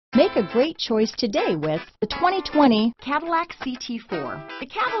Make a great choice today with the 2020 Cadillac CT4. The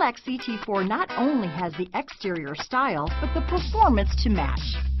Cadillac CT4 not only has the exterior style, but the performance to match.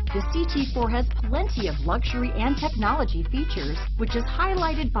 The CT4 has plenty of luxury and technology features, which is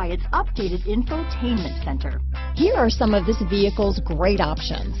highlighted by its updated infotainment center. Here are some of this vehicle's great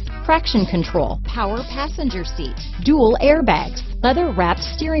options: traction control, power passenger seat, dual airbags, leather-wrapped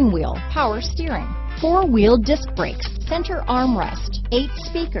steering wheel, power steering, four-wheel disc brakes, center armrest, 8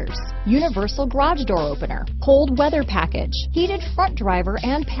 speakers, universal garage door opener, cold weather package, heated front driver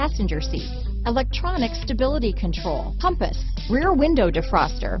and passenger seats, electronic stability control, compass, rear window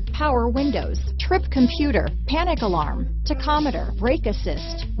defroster, power windows, trip computer, panic alarm, tachometer, brake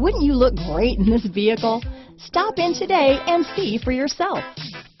assist. Wouldn't you look great in this vehicle? Stop in today and see for yourself.